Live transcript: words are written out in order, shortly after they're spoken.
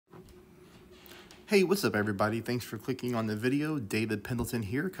Hey, what's up everybody? Thanks for clicking on the video. David Pendleton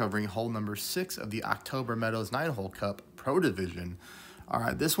here covering hole number 6 of the Oktober Meadows 9-hole Cup Pro Division.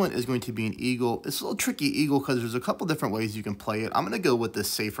 Alright, this one is going to be an eagle. It's a little tricky eagle because there's a couple different ways you can play it. I'm going to go with the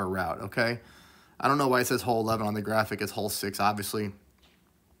safer route, okay? I don't know why it says hole 11 on the graphic. It's hole 6, obviously.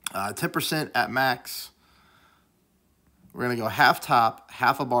 10% at max. We're going to go half top,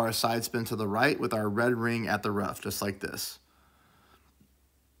 half a bar of side spin to the right with our red ring at the rough, just like this.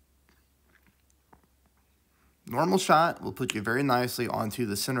 Normal shot will put you very nicely onto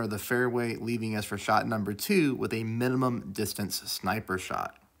the center of the fairway, leaving us for shot number 2 with a minimum distance sniper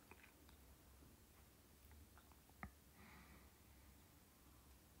shot.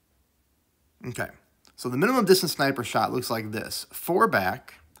 Okay, so the minimum distance sniper shot looks like this. 4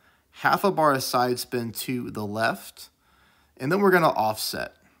 back, half a bar of side spin to the left, and then we're going to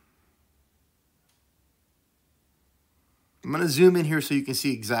offset. I'm going to zoom in here so you can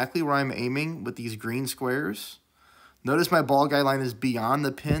see exactly where I'm aiming with these green squares. Notice my ball guide line is beyond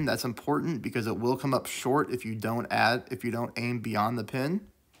the pin. That's important because it will come up short if you don't aim beyond the pin.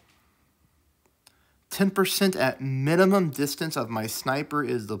 10% at minimum distance of my sniper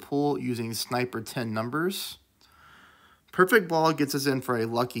is the pull using sniper 10 numbers. Perfect ball gets us in for a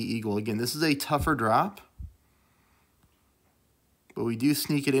lucky eagle. Again, this is a tougher drop, but we do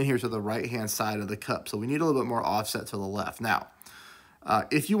sneak it in here to the right-hand side of the cup. So we need a little bit more offset to the left. Now,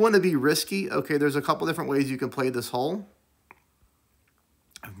 if you want to be risky, okay, there's a couple different ways you can play this hole.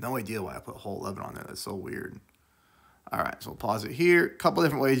 I have no idea why I put hole 11 on there. That's so weird. All right, so we'll pause it here. A couple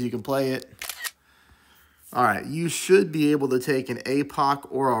different ways you can play it. All right, you should be able to take an APOC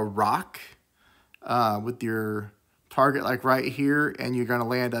or a rock with your target like right here, and you're going to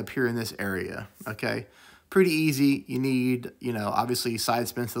land up here in this area, okay? Pretty easy. You need, obviously side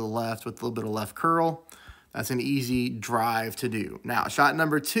spin to the left with a little bit of left curl. That's an easy drive to do. Now, shot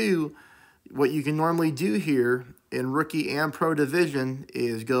number 2, what you can normally do here in rookie and pro division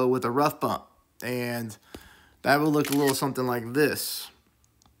is go with a rough bump. And that would look a little something like this.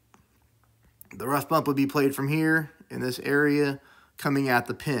 The rough bump would be played from here in this area coming at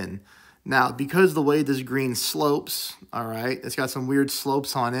the pin. Now, because the way this green slopes, all right, it's got some weird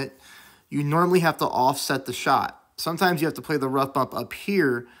slopes on it, you normally have to offset the shot. Sometimes you have to play the rough bump up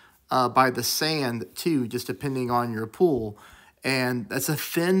here by the sand too, just depending on your pool. And that's a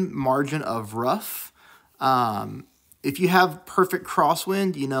thin margin of rough. If you have perfect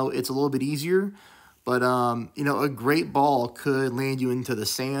crosswind, it's a little bit easier. But, a great ball could land you into the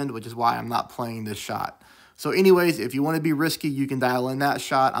sand, which is why I'm not playing this shot. So anyways, if you want to be risky, you can dial in that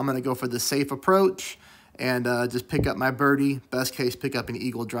shot. I'm going to go for the safe approach and just pick up my birdie. Best case, pick up an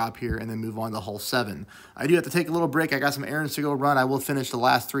eagle drop here and then move on to hole 7. I do have to take a little break. I got some errands to go run. I will finish the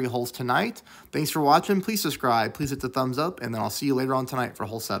last 3 holes tonight. Thanks for watching. Please subscribe. Please hit the thumbs up, and then I'll see you later on tonight for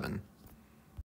hole 7.